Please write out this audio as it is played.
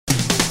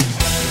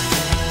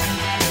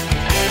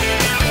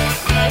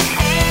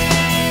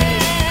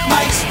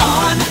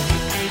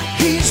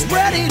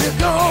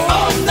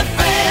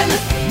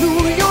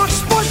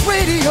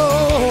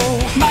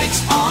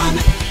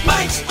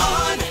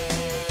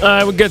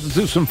We'll get to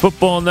do some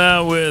football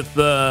now with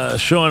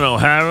Shaun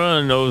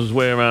O'Hara, knows his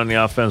way around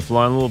the offensive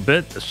line a little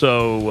bit.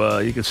 So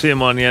you can see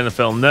him on the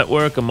NFL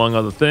Network, among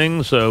other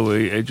things. So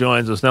he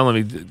joins us now. Let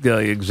me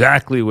tell you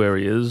exactly where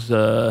he is.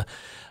 You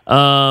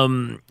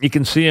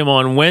can see him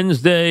on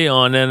Wednesday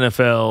on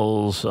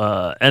NFL's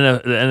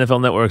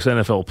NFL Network's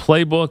NFL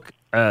Playbook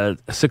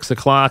at 6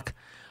 o'clock.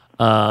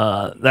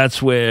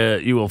 That's where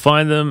you will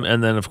find them.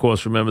 And then, of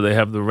course, remember they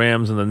have the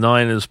Rams and the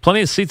Niners.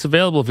 Plenty of seats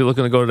available if you're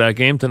looking to go to that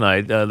game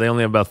tonight. They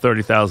only have about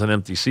 30,000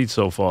 empty seats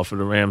so far for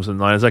the Rams and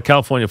Niners. That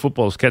California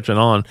football is catching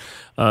on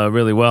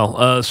really well.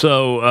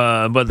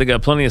 But they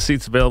got plenty of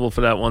seats available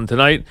for that one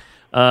tonight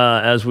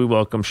as we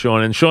welcome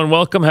Shaun. And Shaun,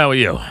 welcome. How are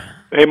you?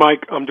 Hey,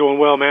 Mike. I'm doing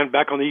well, man.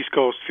 Back on the East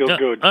Coast. Feels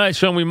good. All right,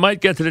 Shaun, we might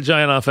get to the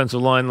Giant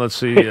offensive line. Let's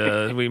see.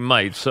 We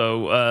might.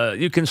 So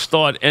you can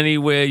start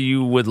anywhere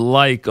you would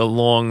like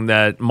along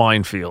that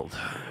minefield.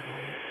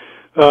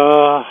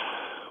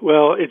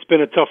 Well, it's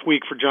been a tough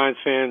week for Giants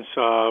fans. It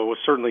was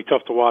certainly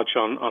tough to watch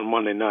on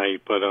Monday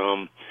night. But,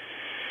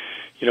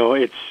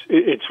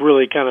 it's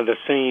really kind of the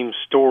same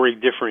story,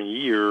 different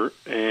year.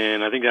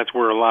 And I think that's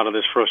where a lot of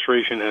this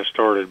frustration has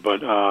started.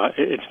 But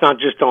it's not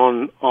just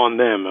on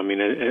them. I mean,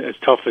 as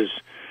tough as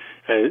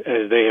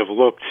they have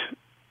looked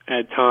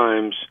at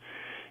times,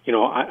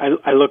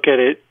 I look at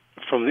it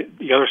from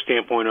the other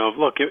standpoint of,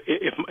 look,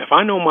 if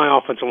I know my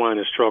offensive line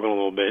is struggling a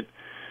little bit,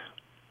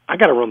 I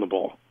got to run the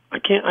ball. I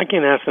can't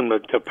ask them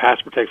to pass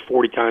protect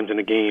 40 times in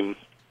a game.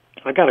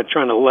 I got to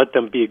try to let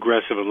them be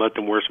aggressive and let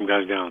them wear some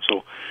guys down.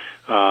 So,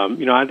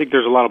 I think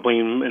there's a lot of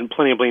blame and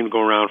plenty of blame to go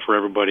around for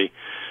everybody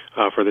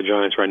for the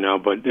Giants right now.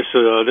 But this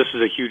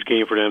is a huge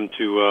game for them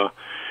to,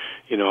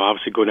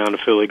 obviously go down to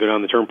Philly, go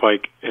down the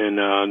Turnpike, and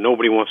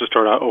nobody wants to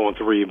start out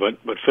 0-3,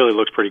 but Philly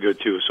looks pretty good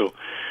too. So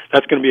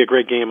that's going to be a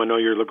great game. I know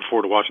you're looking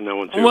forward to watching that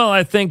one too. Well,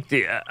 I think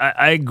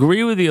I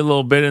agree with you a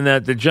little bit in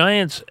that the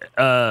Giants.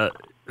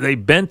 They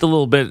bent a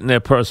little bit in their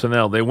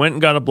personnel. They went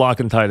and got a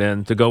blocking tight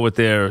end to go with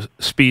their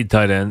speed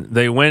tight end.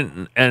 They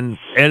went and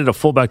added a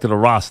fullback to the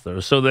roster.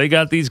 So they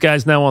got these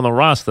guys now on the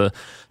roster,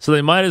 so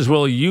they might as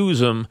well use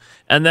them.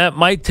 And that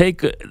might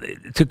take,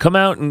 to come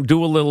out and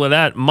do a little of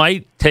that,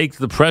 might take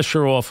the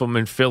pressure off them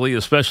in Philly,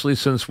 especially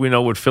since we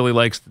know what Philly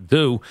likes to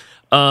do.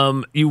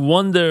 You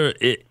wonder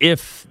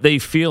if they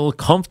feel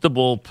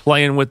comfortable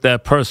playing with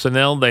that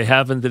personnel. They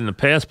haven't in the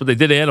past, but they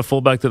did add a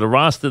fullback to the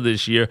roster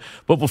this year.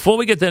 But before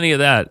we get to any of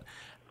that,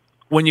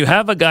 when you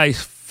have a guy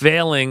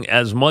failing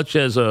as much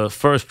as a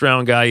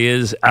first-round guy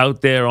is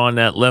out there on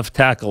that left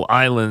tackle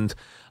island,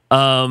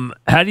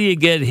 how do you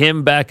get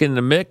him back in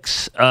the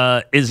mix?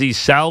 Is he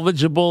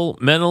salvageable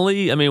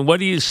mentally? I mean, what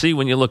do you see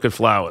when you look at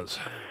Flowers?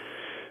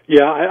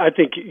 Yeah, I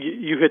think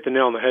you hit the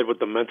nail on the head with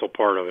the mental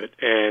part of it.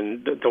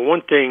 And the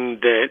one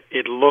thing that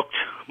it looked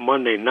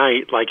Monday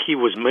night like he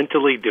was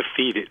mentally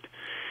defeated.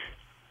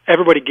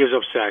 Everybody gives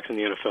up sacks in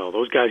the NFL.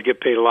 Those guys get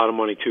paid a lot of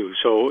money, too.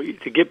 So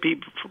to get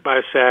beat by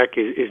a sack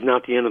is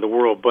not the end of the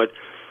world. But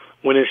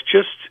when it's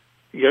just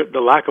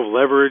the lack of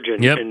leverage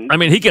and, I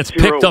mean, he gets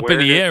picked up in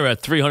the air at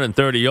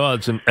 330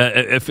 yards, and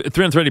if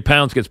 330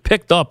 pounds gets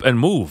picked up and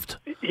moved.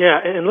 Yeah,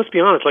 and let's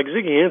be honest, like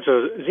Ziggy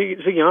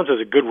Ansah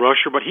is a good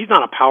rusher, but he's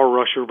not a power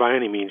rusher by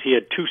any means. He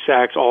had 2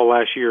 sacks all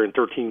last year in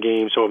 13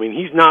 games. So, I mean,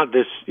 he's not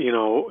this,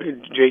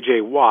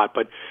 J.J. Watt.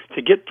 But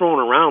to get thrown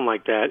around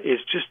like that is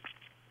just...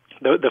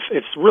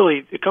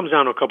 It comes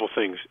down to a couple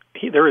things.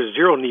 There is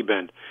zero knee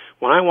bend.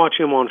 When I watch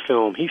him on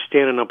film, he's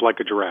standing up like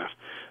a giraffe.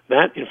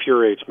 That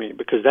infuriates me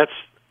because that's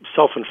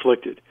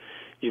self-inflicted.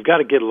 You've got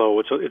to get low.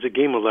 It's a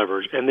game of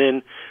leverage. And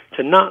then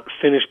to not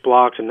finish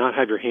blocks and not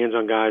have your hands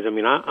on guys. I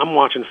mean, I'm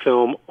watching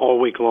film all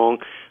week long.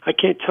 I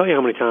can't tell you how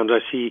many times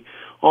I see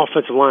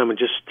offensive linemen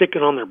just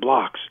sticking on their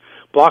blocks,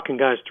 blocking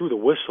guys through the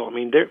whistle. I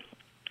mean,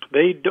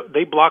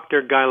 they block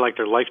their guy like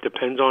their life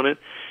depends on it.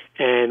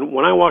 And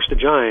when I watch the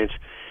Giants,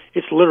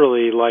 it's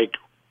literally like,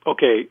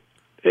 okay,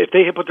 if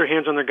they put their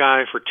hands on their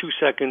guy for 2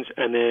 seconds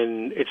and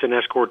then it's an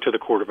escort to the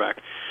quarterback.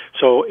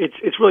 So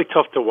it's really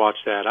tough to watch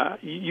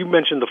that. You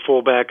mentioned the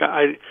fullback.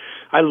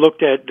 I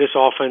looked at this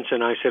offense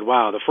and I said,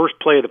 wow, the first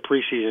play of the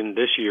preseason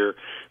this year,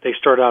 they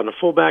started out in a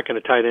fullback and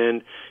a tight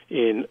end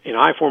in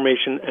I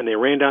formation, and they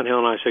ran downhill,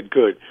 and I said,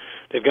 good.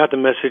 They've got the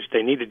message.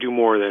 They need to do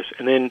more of this.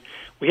 And then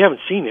we haven't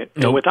seen it.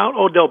 Nope. And without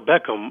Odell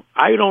Beckham,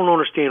 I don't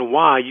understand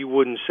why you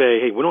wouldn't say,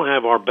 hey, we don't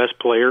have our best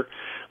player.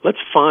 Let's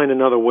find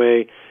another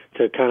way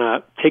to kind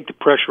of take the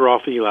pressure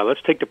off of Eli.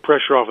 Let's take the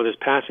pressure off of this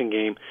passing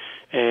game.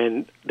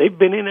 And they've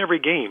been in every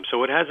game,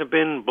 so it hasn't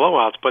been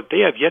blowouts, but they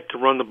have yet to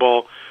run the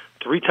ball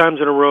 3 times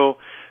in a row.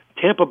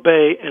 Tampa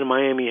Bay and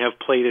Miami have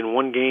played in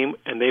 1 game,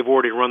 and they've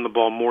already run the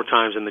ball more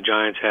times than the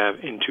Giants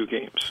have in 2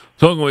 games.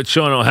 Talking with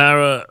Shaun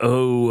O'Hara,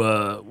 who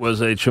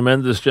was a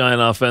tremendous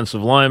Giant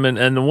offensive lineman,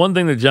 and the one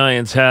thing the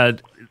Giants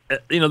had,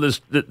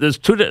 there's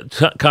 2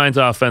 kinds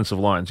of offensive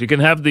lines. You can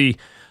have the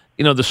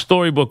the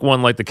storybook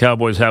one, like the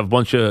Cowboys have a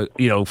bunch of,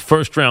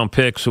 first-round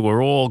picks who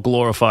are all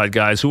glorified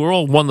guys, who are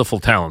all wonderful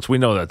talents. We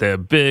know that. They're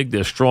big,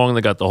 they're strong,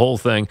 they got the whole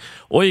thing.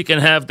 Or you can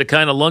have the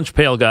kind of lunch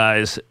pail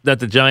guys that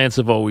the Giants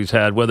have always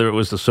had, whether it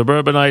was the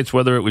suburbanites,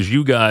 whether it was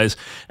you guys.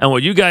 And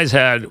what you guys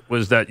had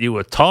was that you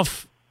were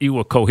tough, you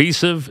were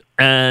cohesive,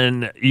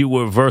 and you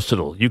were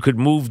versatile. You could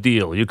move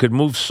deal. You could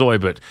move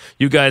Soybert.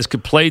 You guys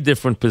could play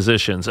different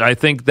positions. I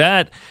think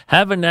that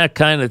having that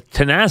kind of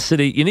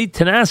tenacity, you need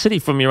tenacity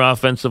from your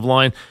offensive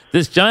line.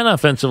 This Giant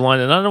offensive line,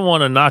 and I don't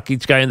want to knock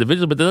each guy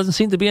individually, but there doesn't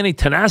seem to be any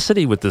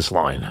tenacity with this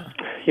line.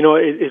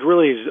 It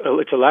really is.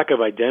 It's a lack of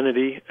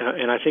identity,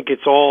 and I think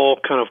it's all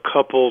kind of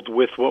coupled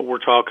with what we're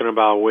talking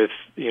about. With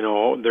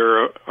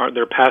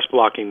their pass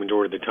blocking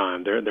majority of the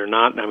time. They're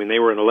not. I mean, they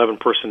were in 11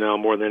 personnel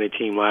more than any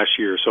team last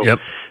year. So yep.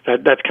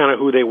 That's kind of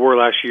who they were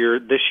last year.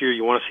 This year,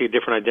 you want to see a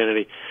different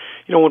identity.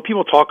 When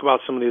people talk about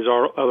some of these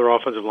other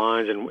offensive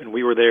lines, and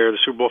we were there, the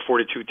Super Bowl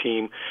 42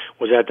 team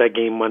was at that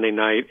game Monday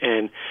night.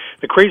 And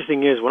the crazy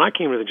thing is, when I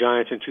came to the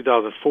Giants in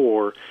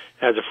 2004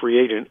 as a free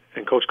agent,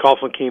 and Coach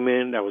Coughlin came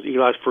in, that was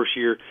Eli's first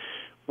year,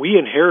 we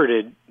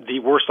inherited the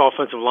worst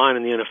offensive line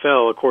in the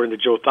NFL, according to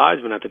Joe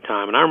Theismann at the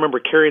time. And I remember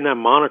carrying that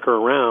moniker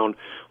around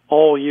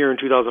all year in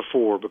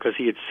 2004 because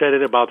he had said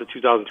it about the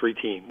 2003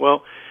 team.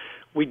 Well,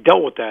 we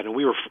dealt with that, and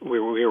we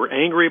were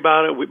angry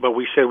about it, but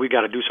we said we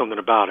got to do something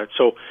about it.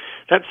 So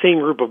that same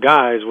group of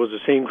guys was the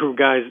same group of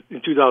guys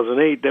in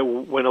 2008 that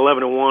went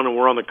 11-1 and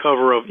were on the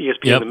cover of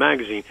ESPN yep. the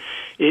magazine.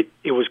 It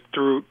was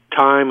through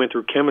time and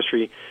through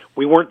chemistry.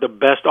 We weren't the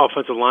best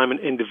offensive linemen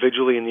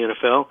individually in the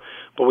NFL,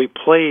 but we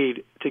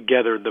played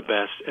together the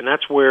best, and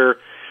that's where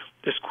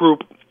this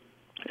group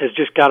has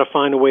just got to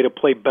find a way to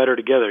play better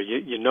together.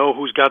 You know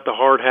who's got the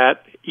hard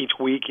hat each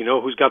week. You know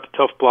who's got the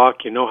tough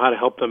block. You know how to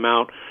help them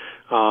out.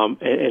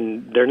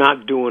 And they're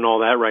not doing all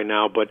that right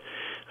now. But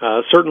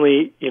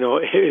certainly,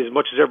 as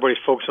much as everybody's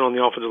focusing on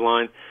the offensive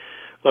line,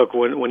 look,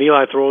 when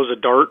Eli throws a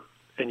dart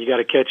and you got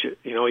to catch it,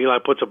 Eli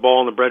puts a ball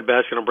in the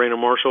breadbasket on Brandon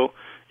Marshall,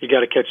 you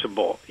got to catch the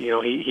ball.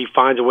 He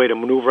finds a way to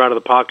maneuver out of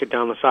the pocket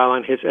down the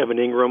sideline, hits Evan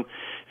Ingram,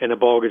 and the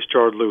ball gets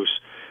jarred loose.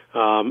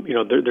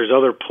 There's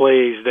other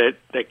plays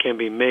that can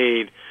be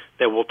made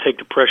that will take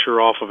the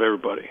pressure off of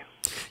everybody.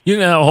 You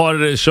know how hard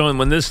it is, Shaun,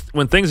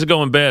 when things are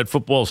going bad,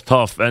 football's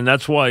tough, and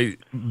that's why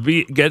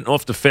getting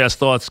off the fast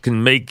starts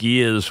can make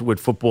years with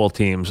football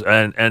teams,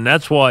 and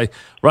that's why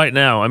right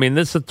now, I mean,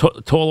 this is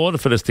a tall order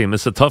for this team.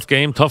 It's a tough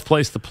game, tough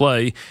place to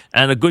play,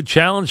 and a good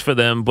challenge for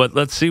them, but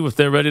let's see if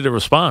they're ready to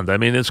respond. I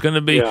mean, it's going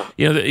to be,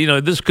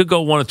 this could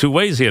go one of two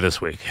ways here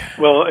this week.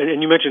 Well,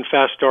 and you mentioned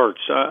fast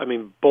starts.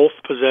 Both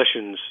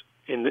possessions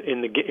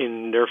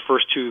in their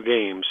first two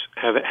games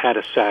have had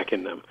a sack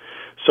in them.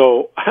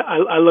 So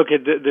I look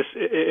at this.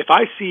 If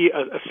I see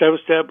a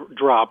 7-step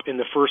drop in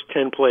the first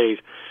 10 plays,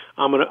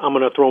 I'm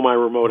gonna throw my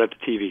remote at the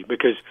TV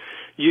because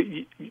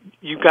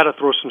you've got to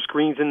throw some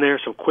screens in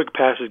there, some quick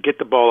passes, get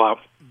the ball out.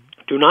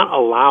 Do not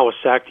allow a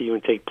sack to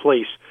even take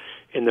place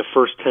in the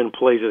first 10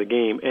 plays of the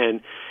game. And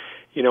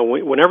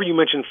whenever you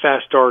mention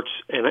fast starts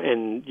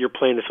and you're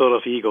playing the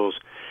Philadelphia Eagles,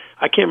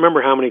 I can't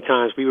remember how many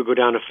times we would go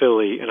down to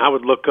Philly, and I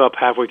would look up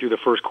halfway through the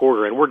first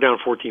quarter, and we're down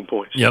 14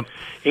 points. Yep.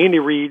 Andy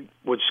Reid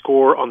would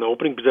score on the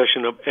opening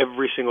possession of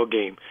every single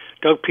game.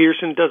 Doug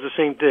Peterson does the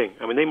same thing.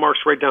 I mean, they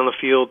marched right down the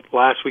field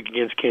last week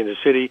against Kansas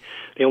City.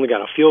 They only got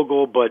a field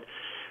goal, but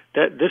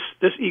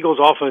this Eagles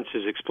offense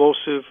is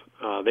explosive.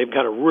 They've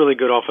got a really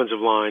good offensive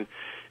line.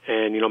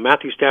 And,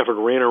 Matthew Stafford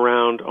ran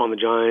around on the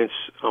Giants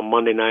on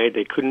Monday night.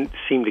 They couldn't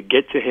seem to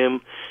get to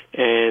him.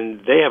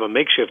 And they have a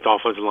makeshift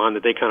offensive line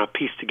that they kind of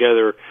pieced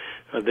together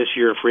this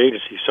year in free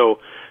agency.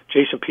 So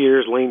Jason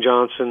Peters, Lane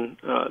Johnson,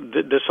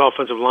 this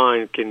offensive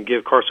line can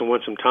give Carson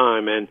Wentz some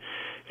time. And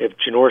if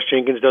Janoris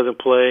Jenkins doesn't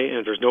play and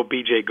if there's no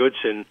B.J.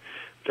 Goodson,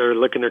 they're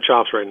licking their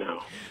chops right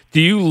now.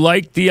 Do you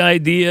like the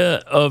idea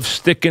of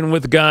sticking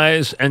with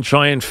guys and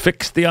try and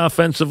fix the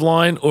offensive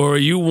line, or are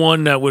you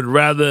one that would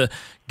rather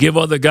give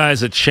other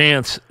guys a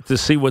chance to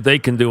see what they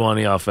can do on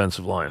the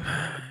offensive line?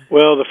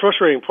 Well, the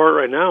frustrating part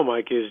right now,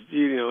 Mike, is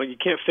you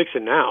can't fix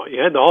it now.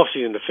 You had the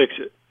offseason to fix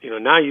it.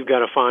 Now you've got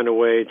to find a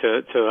way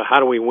to how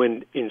do we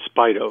win in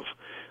spite of.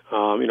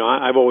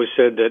 I've always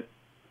said that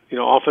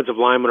offensive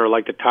linemen are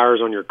like the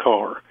tires on your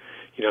car.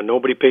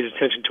 Nobody pays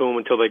attention to them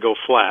until they go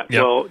flat.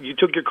 Yep. Well, you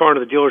took your car to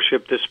the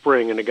dealership this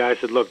spring, and the guy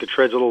said, look, the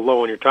tread's a little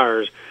low on your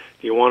tires.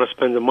 Do you want to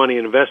spend the money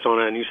and invest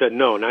on it? And you said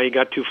no. Now you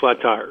got two flat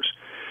tires.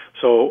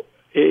 So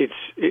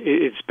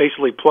it's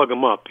basically plug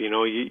them up.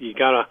 You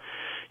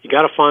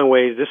gotta find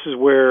ways. This is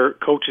where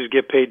coaches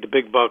get paid the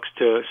big bucks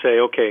to say,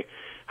 okay,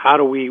 how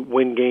do we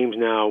win games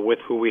now with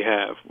who we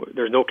have?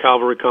 There's no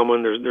cavalry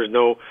coming. There's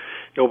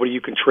nobody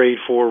you can trade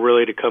for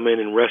really to come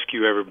in and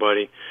rescue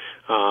everybody.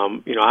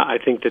 I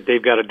think that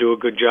they've got to do a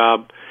good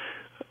job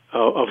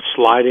of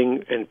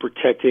sliding and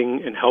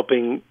protecting and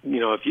helping.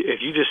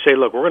 If you just say,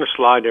 look, we're going to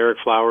slide Eric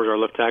Flowers, our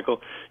left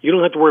tackle, you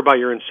don't have to worry about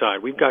your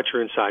inside. We've got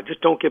your inside.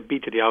 Just don't get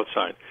beat to the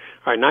outside.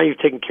 All right, now you've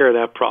taken care of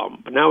that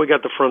problem. But now we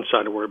got the front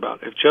side to worry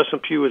about. If Justin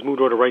Pugh has moved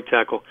over to right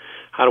tackle,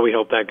 how do we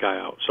help that guy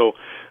out? So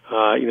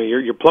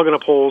you're plugging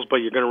up holes, but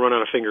you're going to run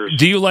out of fingers.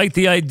 Do you like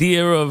the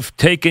idea of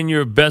taking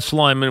your best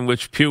lineman,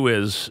 which Pugh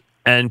is,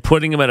 and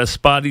putting him at a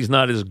spot he's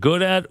not as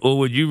good at, or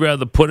would you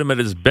rather put him at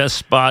his best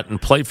spot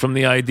and play from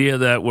the idea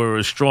that we're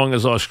as strong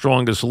as our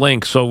strongest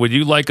link? So would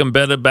you like him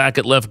better back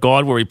at left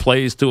guard where he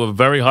plays to a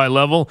very high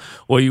level,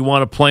 or you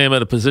want to play him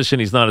at a position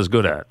he's not as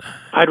good at?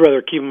 I'd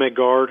rather keep him at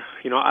guard.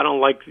 I don't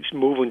like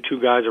moving two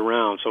guys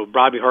around. So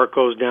Bobby Hart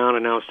goes down,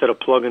 and now instead of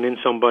plugging in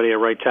somebody at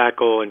right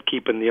tackle and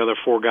keeping the other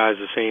four guys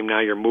the same,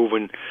 now you're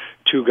moving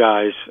two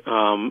guys.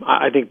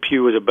 I think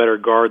Pugh is a better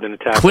guard than a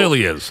tackle.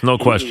 Clearly is, no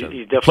question.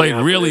 He's definitely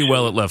played really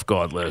well at left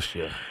guard last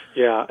year.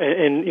 Yeah,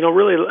 and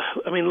really,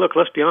 look,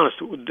 let's be honest.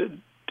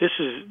 This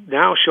is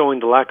now showing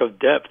the lack of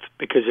depth,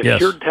 because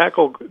if your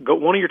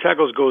one of your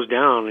tackles goes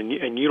down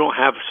and you don't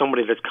have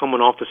somebody that's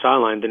coming off the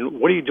sideline, then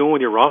what are you doing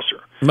with your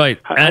roster? Right,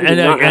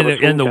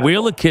 and the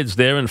Wheeler kid's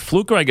there, and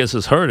Fluker, I guess,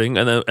 is hurting,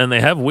 and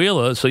they have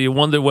Wheeler, so you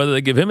wonder whether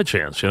they give him a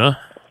chance, Yeah,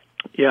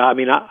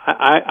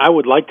 I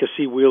would like to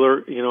see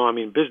Wheeler.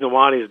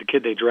 Biznawadi is the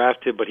kid they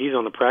drafted, but he's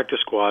on the practice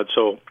squad,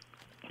 so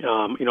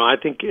I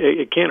think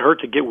it can't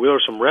hurt to get Wheeler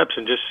some reps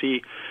and just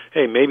see,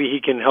 hey, maybe he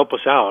can help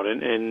us out.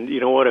 And you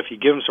know what? If you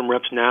give him some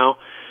reps now,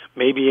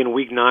 maybe in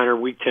week 9 or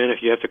week 10,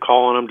 if you have to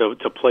call on him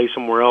to play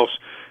somewhere else,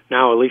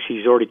 now at least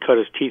he's already cut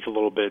his teeth a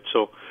little bit.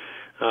 So,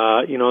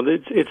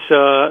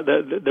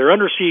 they're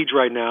under siege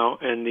right now,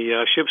 and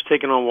the ship's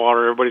taking on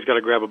water. Everybody's got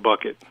to grab a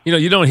bucket.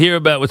 You don't hear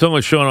about, we're talking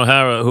about Shaun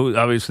O'Hara, who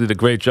obviously did a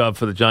great job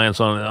for the Giants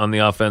on the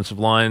offensive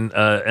line,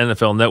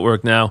 NFL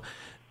Network now.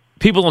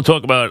 People don't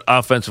talk about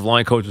offensive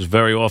line coaches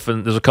very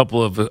often. There's a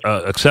couple of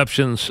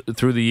exceptions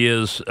through the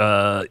years.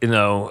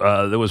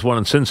 There was one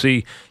in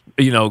Cincy.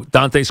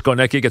 Dante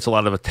Scarnecchia gets a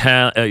lot of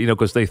attention,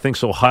 because they think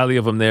so highly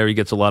of him there. He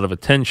gets a lot of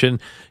attention.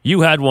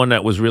 You had one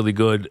that was really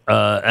good,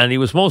 and he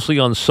was mostly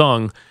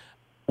unsung.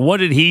 What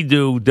did he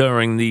do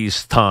during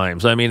these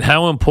times? I mean,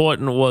 how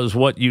important was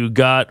what you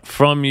got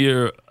from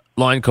your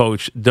line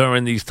coach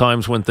during these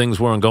times when things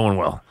weren't going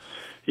well?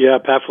 Yeah,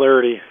 Pat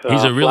Flaherty.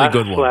 He's a really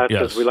good one. Flats,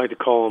 yes. as we like to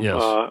call him.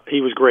 Yes.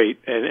 He was great.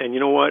 And you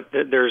know what?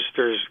 There's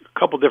a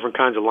couple different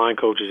kinds of line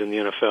coaches in the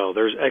NFL.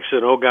 There's X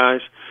and O guys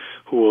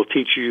who will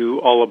teach you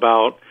all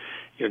about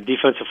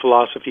defensive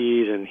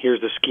philosophies and here's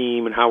the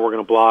scheme and how we're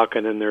going to block.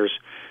 And then there's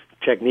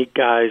technique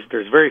guys.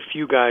 There's very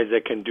few guys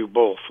that can do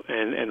both.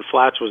 And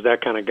Flats was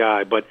that kind of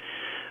guy. But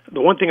the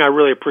one thing I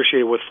really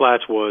appreciated with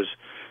Flats was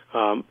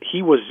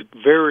he was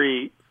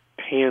very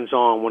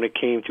hands-on when it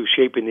came to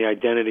shaping the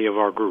identity of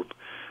our group.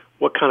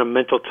 What kind of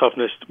mental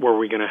toughness were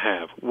we going to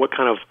have? What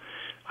kind of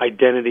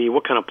identity,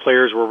 what kind of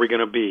players were we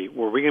going to be?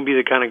 Were we going to be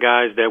the kind of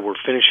guys that were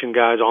finishing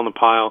guys on the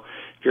pile?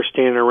 If you're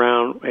standing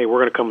around, hey, we're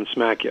going to come and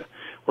smack you.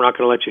 We're not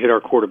going to let you hit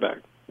our quarterback.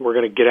 We're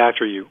going to get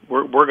after you.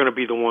 We're going to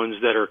be the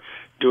ones that are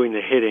doing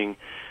the hitting.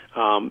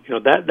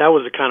 That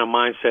was the kind of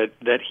mindset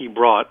that he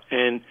brought.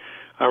 And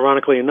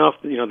ironically enough,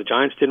 the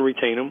Giants didn't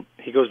retain him.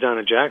 He goes down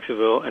to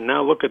Jacksonville, and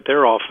now look at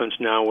their offense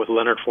now with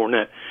Leonard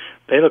Fournette.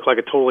 They look like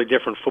a totally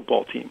different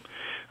football team.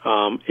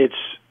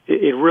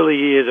 It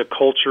really is a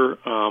culture,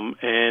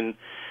 and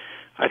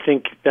I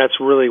think that's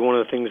really one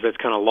of the things that's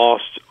kind of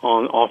lost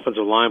on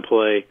offensive line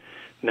play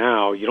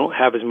now. You don't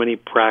have as many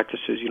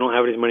practices. You don't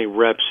have as many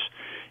reps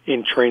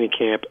in training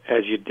camp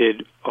as you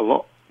did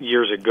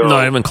years ago.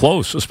 Not even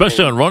close,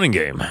 especially on running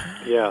game.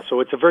 Yeah,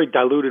 so it's a very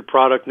diluted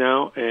product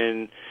now,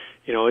 and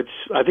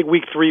I think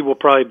week 3 will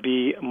probably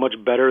be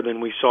much better than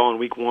we saw in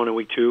week 1 and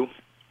week 2.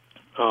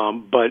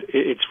 But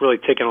it's really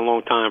taken a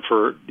long time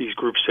for these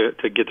groups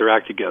to get their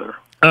act together.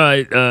 All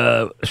right,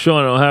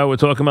 Shaun O'Hara, we're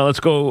talking about. Let's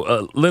go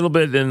a little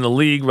bit in the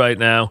league right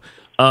now.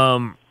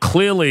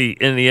 Clearly,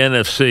 in the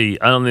NFC,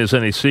 I don't think there's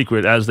any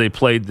secret, as they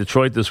played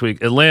Detroit this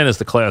week, Atlanta's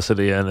the class of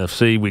the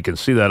NFC. We can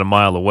see that a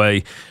mile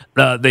away.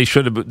 They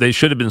should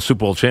have been Super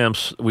Bowl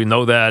champs. We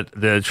know that.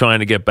 They're trying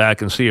to get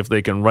back and see if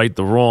they can right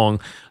the wrong.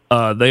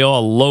 They are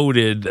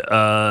loaded.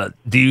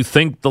 Do you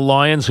think the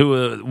Lions, who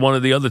are one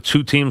of the other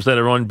two teams that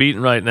are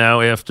unbeaten right now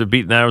after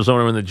beating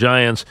Arizona and the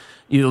Giants,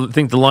 you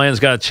think the Lions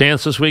got a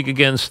chance this week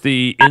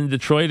in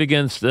Detroit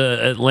against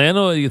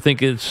Atlanta, or do you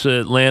think it's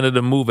Atlanta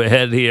to move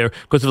ahead here?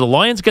 Because if the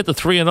Lions get to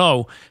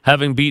 3-0,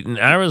 having beaten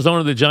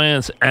Arizona, the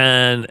Giants,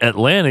 and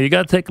Atlanta, you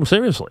got to take them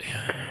seriously.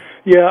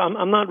 Yeah,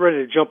 I'm not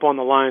ready to jump on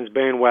the Lions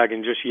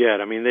bandwagon just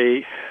yet. I mean,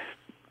 they're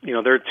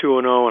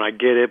 2-0, and I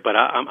get it, but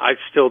I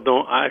still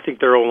don't. I think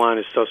their O-line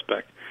is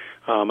suspect.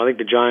 I think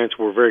the Giants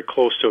were very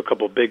close to a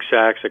couple of big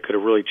sacks that could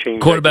have really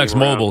changed. Quarterback's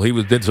mobile. He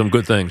did some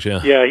good things,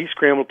 yeah. Yeah, he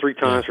scrambled 3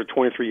 times for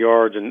 23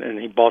 yards, and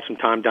he bought some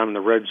time down in the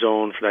red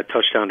zone for that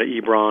touchdown to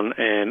Ebron.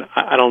 And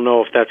I don't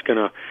know if that's going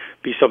to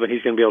be something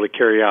he's going to be able to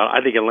carry out.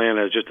 I think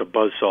Atlanta is just a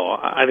buzzsaw.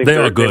 I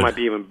think they might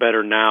be even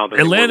better now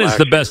than Atlanta's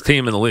the best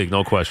team in the league,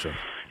 no question.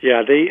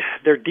 Yeah,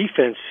 their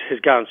defense has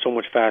gotten so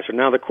much faster.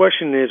 Now the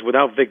question is,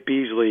 without Vic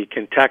Beasley,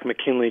 can Tack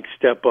McKinley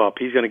step up?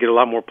 He's going to get a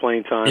lot more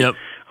playing time. Yep.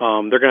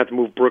 They're going to have to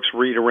move Brooks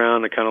Reed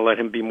around and kind of let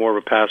him be more of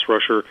a pass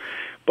rusher.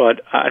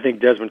 But I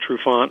think Desmond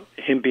Trufant,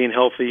 him being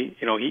healthy,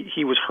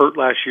 he was hurt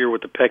last year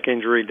with the pec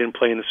injury, didn't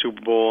play in the Super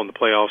Bowl and the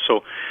playoffs.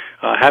 So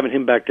having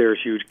him back there is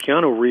huge.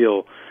 Keanu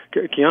Reel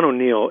Keanu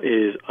Neal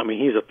is,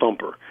 he's a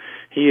thumper.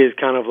 He is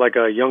kind of like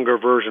a younger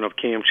version of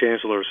Cam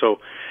Chancellor. So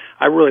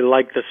I really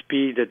like the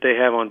speed that they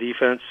have on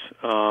defense.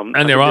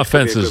 And their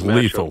offense is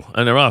lethal.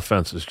 And their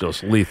offense is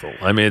just lethal.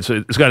 I mean,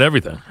 it's got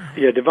everything.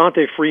 Yeah,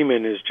 Devontae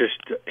Freeman is just,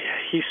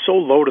 he's so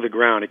low to the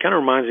ground. It kind of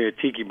reminds me of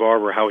Tiki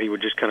Barber, how he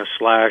would just kind of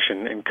slash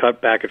and cut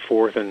back and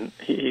forth. And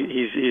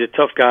he's a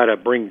tough guy to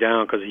bring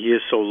down because he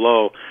is so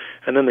low.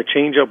 And then the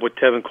changeup with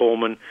Tevin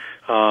Coleman.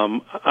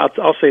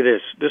 I'll say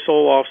this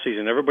whole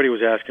offseason, everybody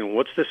was asking,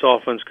 what's this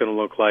offense going to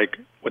look like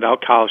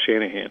without Kyle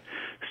Shanahan?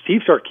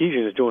 Steve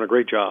Sarkisian is doing a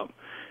great job.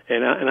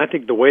 And I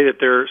think the way that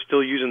they're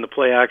still using the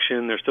play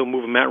action, they're still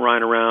moving Matt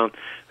Ryan around.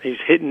 He's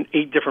hitting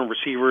 8 different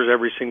receivers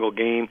every single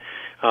game.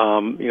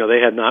 They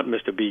had not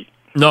missed a beat.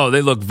 No,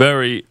 they look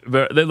they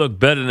look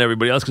better than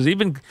everybody else because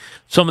even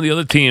some of the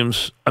other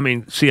teams,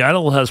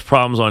 Seattle has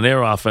problems on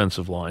their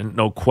offensive line,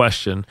 no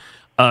question.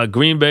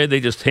 Green Bay, they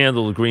just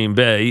handled Green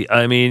Bay.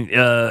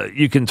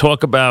 You can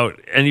talk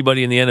about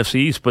anybody in the NFC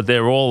East, but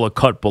they're all a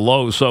cut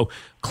below. So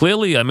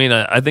clearly,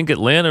 I think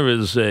Atlanta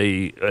is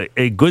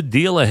a good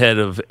deal ahead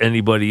of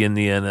anybody in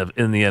the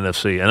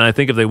NFC. And I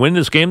think if they win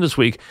this game this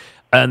week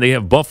and they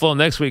have Buffalo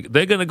next week,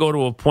 they're going to go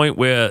to a point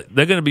where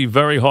they're going to be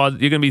very hard.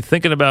 You're going to be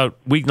thinking about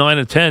week 9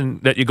 and 10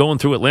 that you're going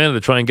through Atlanta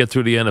to try and get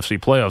through the NFC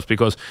playoffs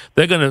because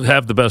they're going to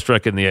have the best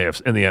record in the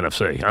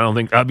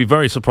NFC. I'd be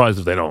very surprised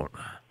if they don't.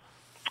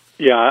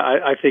 Yeah,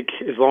 I think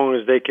as long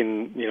as they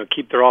can,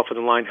 keep their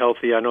offensive line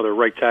healthy. I know their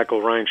right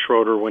tackle Ryan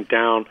Schroeder went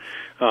down.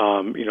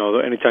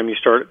 Anytime you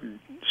start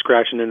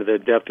scratching into the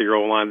depth of your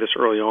O-line this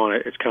early on,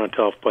 it's kind of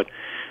tough. But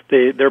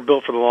they're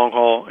built for the long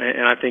haul,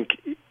 and I think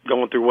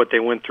going through what they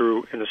went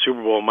through in the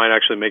Super Bowl might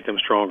actually make them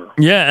stronger.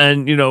 Yeah,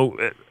 and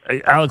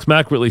Alex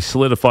Mack really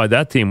solidified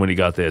that team when he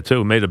got there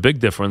too. Made a big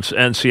difference.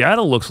 And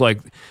Seattle looks like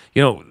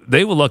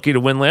they were lucky to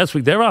win last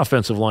week. Their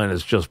offensive line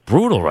is just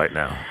brutal right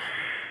now.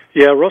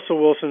 Yeah, Russell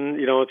Wilson,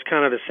 it's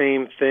kind of the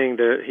same thing.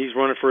 He's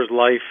running for his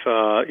life.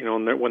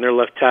 When their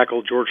left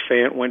tackle, George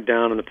Fant, went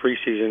down in the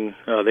preseason,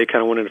 they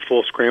kind of went into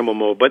full scramble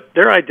mode. But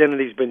their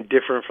identity's been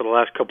different for the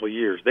last couple of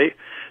years.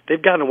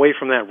 They've gotten away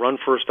from that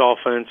run-first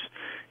offense.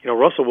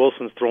 Russell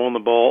Wilson's throwing the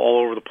ball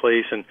all over the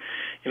place. And,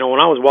 when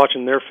I was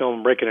watching their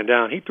film breaking it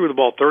down, he threw the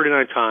ball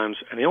 39 times,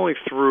 and he only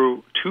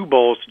threw 2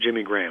 balls to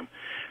Jimmy Graham.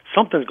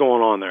 Something's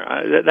going on there.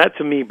 That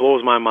to me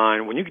blows my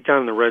mind. When you get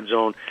down in the red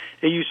zone,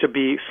 it used to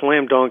be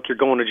slam dunk, you're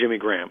going to Jimmy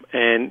Graham.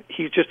 And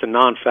he's just a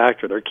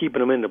non-factor. They're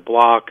keeping him in the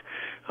block.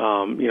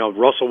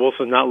 Russell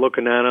Wilson's not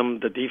looking at him.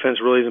 The defense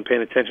really isn't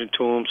paying attention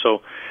to him.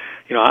 So,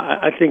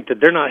 I think that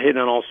they're not hitting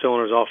on all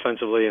cylinders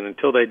offensively, and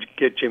until they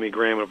get Jimmy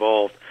Graham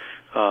involved,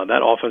 that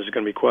offense is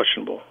going to be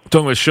questionable.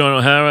 Talking with Shaun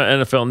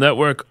O'Hara, NFL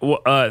Network.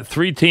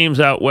 3 teams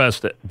out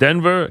west: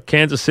 Denver,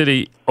 Kansas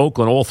City,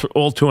 Oakland, all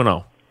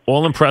 2-0.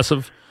 All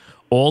impressive.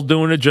 All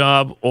doing a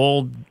job,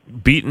 all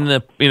beating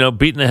the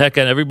heck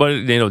out of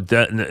everybody.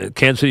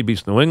 Kansas City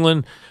beats New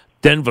England.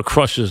 Denver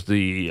crushes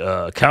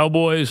the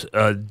Cowboys.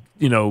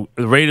 The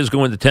Raiders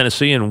go into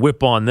Tennessee and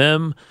whip on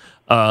them.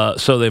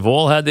 So they've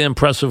all had the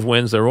impressive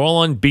wins. They're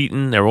all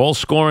unbeaten. They're all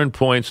scoring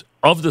points.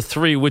 Of the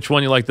 3, which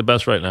one you like the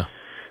best right now?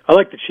 I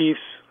like the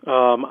Chiefs.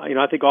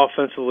 I think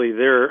offensively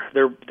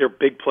their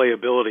big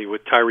playability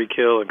with Tyreek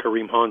Hill and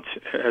Kareem Hunt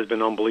has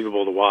been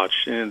unbelievable to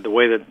watch, and the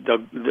way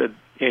that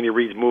Andy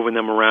Reid's moving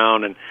them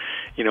around, and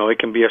it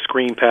can be a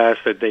screen pass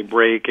that they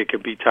break, it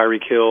could be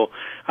Tyreek Hill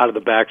out of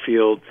the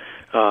backfield.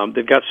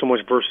 They've got so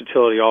much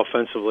versatility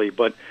offensively,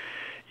 but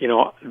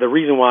the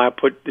reason why I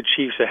put the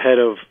Chiefs ahead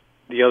of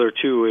the other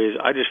 2 is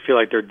I just feel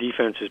like their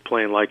defense is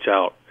playing lights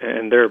out,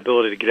 and their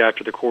ability to get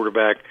after the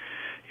quarterback.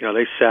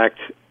 They sacked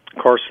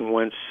Carson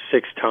Wentz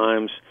 6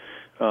 times.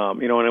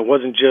 And it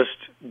wasn't just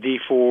Dee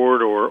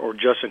Ford or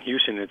Justin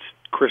Houston. It's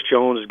Chris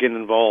Jones is getting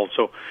involved.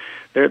 So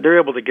they're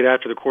able to get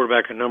after the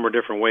quarterback a number of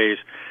different ways.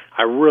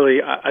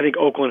 I think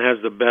Oakland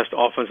has the best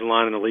offensive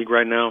line in the league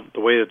right now, the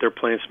way that they're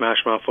playing smash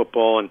mouth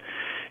football. And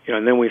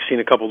then we've seen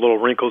a couple little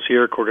wrinkles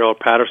here. Cordell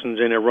Patterson's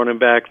in there running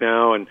back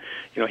now, and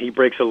he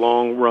breaks a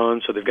long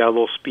run, so they've got a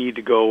little speed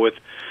to go with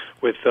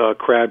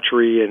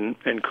Crabtree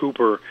and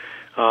Cooper.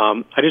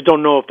 I just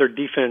don't know if their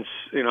defense,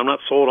 I'm not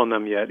sold on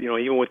them yet.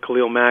 Even with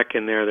Khalil Mack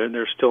in there,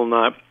 they're still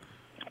not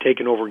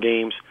taking over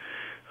games.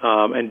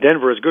 And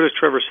Denver, as good as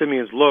Trevor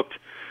Siemian's looked,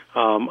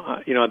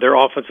 their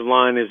offensive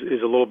line is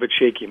a little bit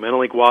shaky.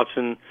 Menelik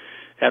Watson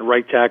at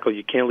right tackle,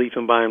 you can't leave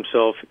him by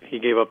himself. He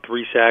gave up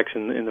 3 sacks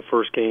in the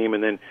first game,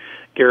 and then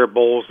Garrett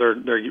Bowles, their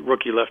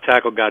rookie left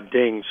tackle, got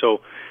dinged.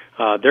 So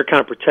they're kind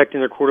of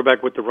protecting their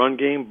quarterback with the run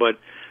game, but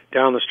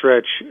down the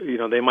stretch,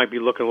 they might be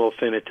looking a little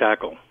thin at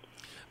tackle.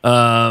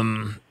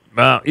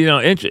 Well,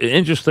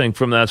 interesting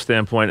from that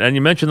standpoint. And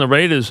you mentioned the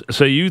Raiders.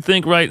 So you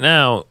think right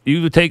now we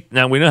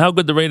know how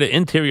good the Raider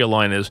interior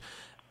line is.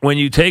 When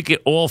you take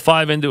it all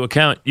 5 into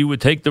account, you would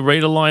take the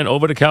Raider line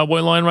over the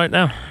Cowboy line right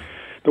now?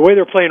 The way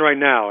they're playing right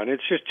now, and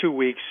it's just 2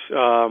 weeks,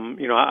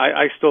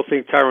 I still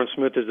think Tyron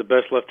Smith is the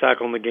best left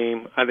tackle in the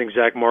game. I think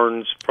Zach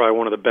Martin's probably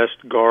one of the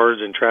best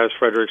guards, and Travis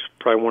Frederick's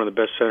probably one of the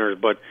best centers.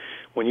 But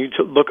when you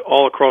look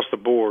all across the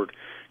board,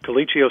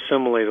 Colicchio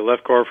Simile, the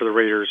left guard for the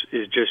Raiders,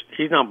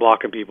 he's not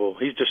blocking people.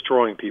 He's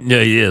destroying people.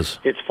 Yeah, he is.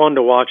 It's fun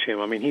to watch him.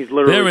 I mean, he's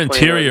literally their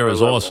interior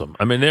is level. Awesome.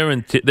 I mean,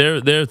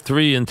 their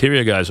three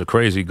interior guys are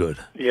crazy good.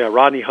 Yeah,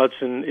 Rodney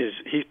Hudson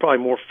he's probably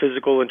more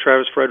physical than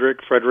Travis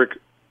Frederick. Frederick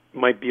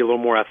might be a little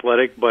more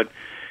athletic, but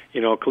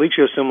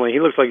Colicchio Simile,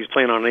 he looks like he's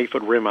playing on an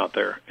 8-foot rim out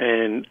there.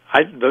 And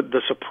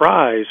the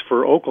surprise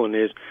for Oakland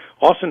is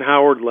Austin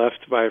Howard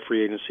left by a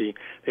free agency.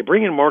 They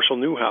bring in Marshall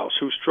Newhouse,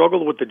 who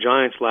struggled with the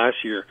Giants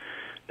last year.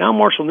 Now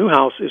Marshall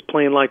Newhouse is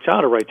playing lights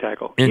out at right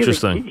tackle.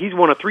 Interesting. He's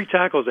one of 3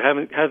 tackles that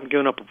hasn't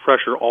given up a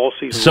pressure all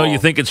season So long. you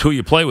think it's who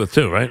you play with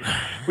too, right?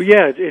 Well,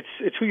 yeah,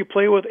 it's who you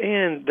play with,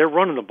 and they're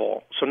running the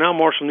ball. So now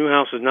Marshall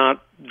Newhouse is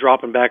not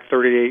dropping back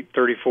 38,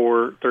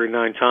 34,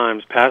 39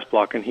 times pass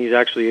blocking. He's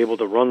actually able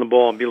to run the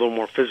ball and be a little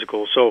more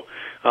physical. So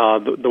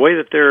the way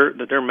that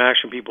they're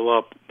mashing people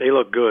up, they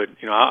look good.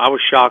 I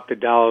was shocked that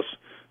Dallas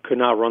could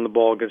not run the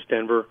ball against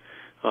Denver.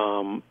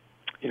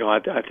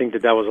 I think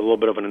that was a little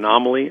bit of an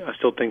anomaly. I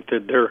still think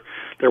that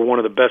they're one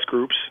of the best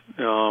groups.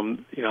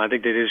 I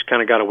think they just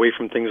kind of got away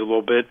from things a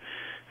little bit,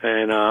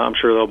 and I'm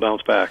sure they'll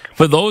bounce back.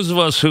 For those of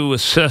us who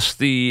assess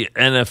the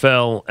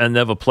NFL and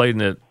never played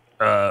in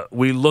it,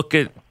 we look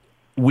at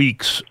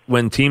weeks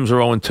when teams are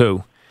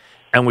 0-2,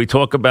 and we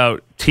talk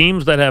about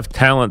teams that have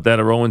talent that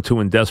are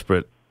 0-2 and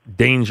desperate,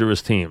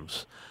 dangerous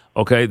teams,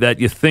 okay, that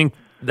you think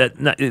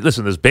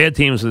listen, there's bad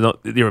teams.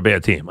 You're a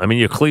bad team. I mean,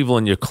 you're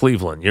Cleveland.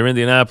 You're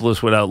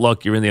Indianapolis without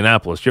luck. You're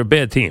Indianapolis. You're a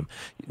bad team.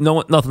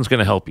 Nothing's going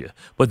to help you.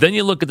 But then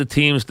you look at the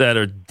teams that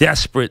are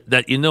desperate,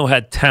 that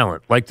had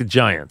talent, like the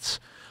Giants,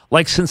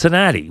 like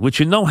Cincinnati, which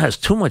has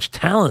too much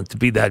talent to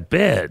be that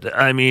bad.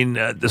 I mean,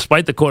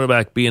 despite the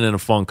quarterback being in a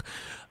funk,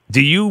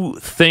 do you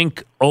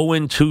think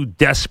 0-2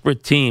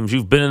 desperate teams?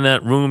 You've been in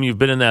that room. You've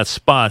been in that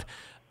spot.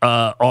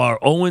 Are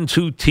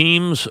 0-2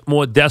 teams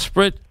more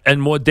desperate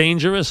and more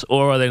dangerous,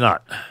 or are they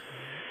not?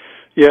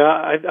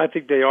 Yeah, I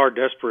think they are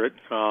desperate.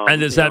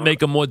 And does that make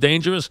them more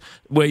dangerous,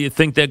 where you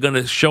think they're going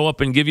to show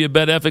up and give you a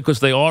better effort because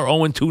they are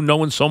 0-2,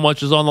 knowing so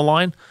much is on the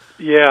line?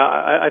 Yeah,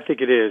 I think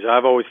it is.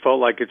 I've always felt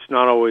like it's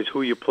not always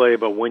who you play,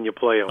 but when you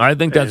play them. I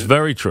think that's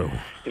very true.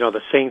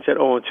 The Saints at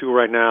 0-2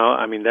 right now,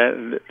 I mean,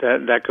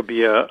 that could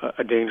be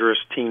a dangerous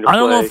team to play. I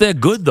don't know if they're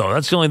good, though.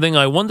 That's the only thing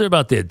I wonder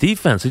about their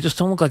defense. They just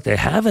don't look like they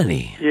have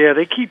any. Yeah,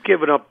 they keep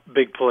giving up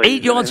big plays.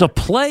 8 yards a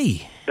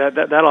play.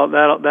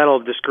 That'll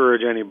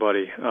discourage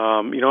anybody.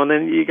 And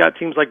then you got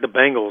teams like the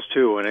Bengals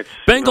too, and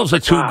Bengals are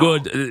too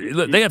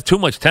good. They have too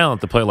much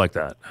talent to play like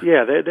that.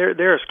 Yeah,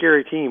 they're a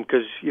scary team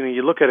because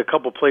you look at a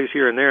couple plays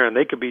here and there, and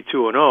they could be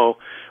 2-0.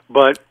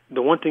 But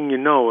the one thing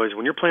is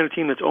when you're playing a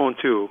team that's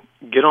 0-2,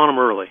 get on them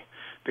early,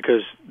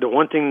 because the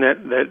one thing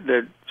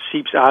that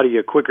seeps out of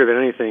you quicker than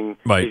anything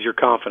is your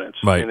confidence.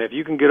 Right. And if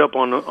you can get up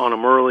on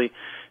them early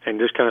and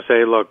just kind of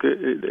say, look,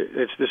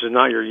 this is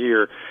not your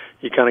year,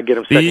 you kind of get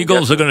them. The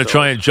Eagles are going to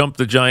try and jump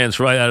the Giants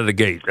right out of the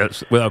gate.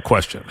 That's without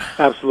question.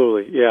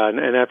 Absolutely, yeah,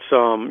 and that's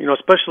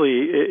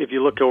especially if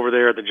you look over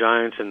there at the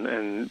Giants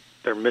and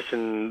they're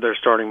missing their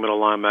starting middle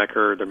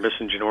linebacker, they're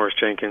missing Janoris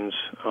Jenkins.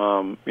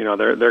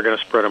 They're going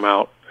to spread them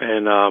out,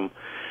 and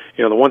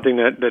the one thing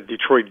that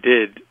Detroit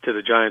did to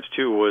the Giants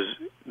too was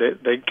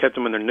they kept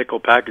them in their nickel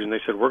package, and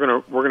they said we're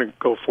gonna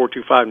go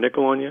 4-2-5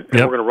 nickel on you,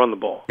 and we're gonna run the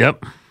ball.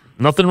 Yep,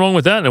 nothing wrong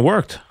with that, and it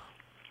worked.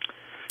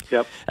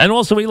 Yep. And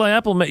also Eli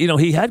Apple,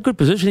 he had good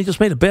position. He just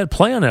made a bad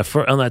play on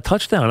that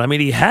touchdown. I mean,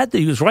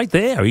 he was right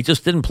there. He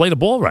just didn't play the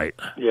ball right.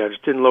 Yeah,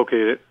 just didn't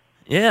locate it.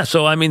 Yeah,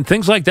 so,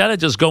 things like that are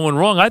just going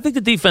wrong. I think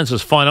the defense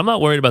is fine. I'm not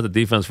worried about the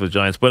defense for the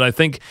Giants, but I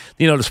think,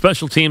 the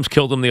special teams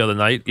killed them the other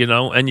night,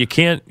 and you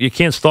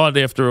can't start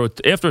after a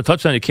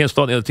touchdown, you can't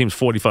start the other team's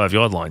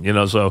 45-yard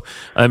line, so,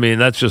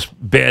 that's just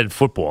bad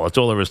football. That's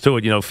all there is to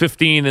it.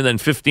 15 and then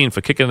 15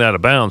 for kicking it out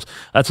of bounds,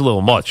 that's a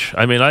little much.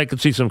 I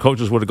could see some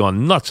coaches would have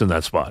gone nuts in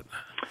that spot.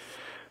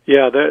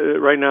 Yeah,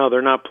 right now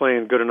they're not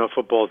playing good enough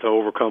football to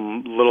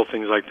overcome little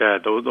things like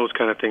that. Those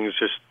kind of things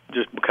just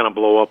kind of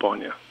blow up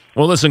on you.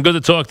 Well, listen, good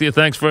to talk to you.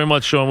 Thanks very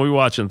much, Shaun. We're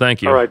watching.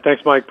 Thank you. All right.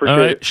 Thanks, Mike.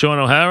 Appreciate it. Shaun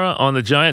O'Hara on the Giants.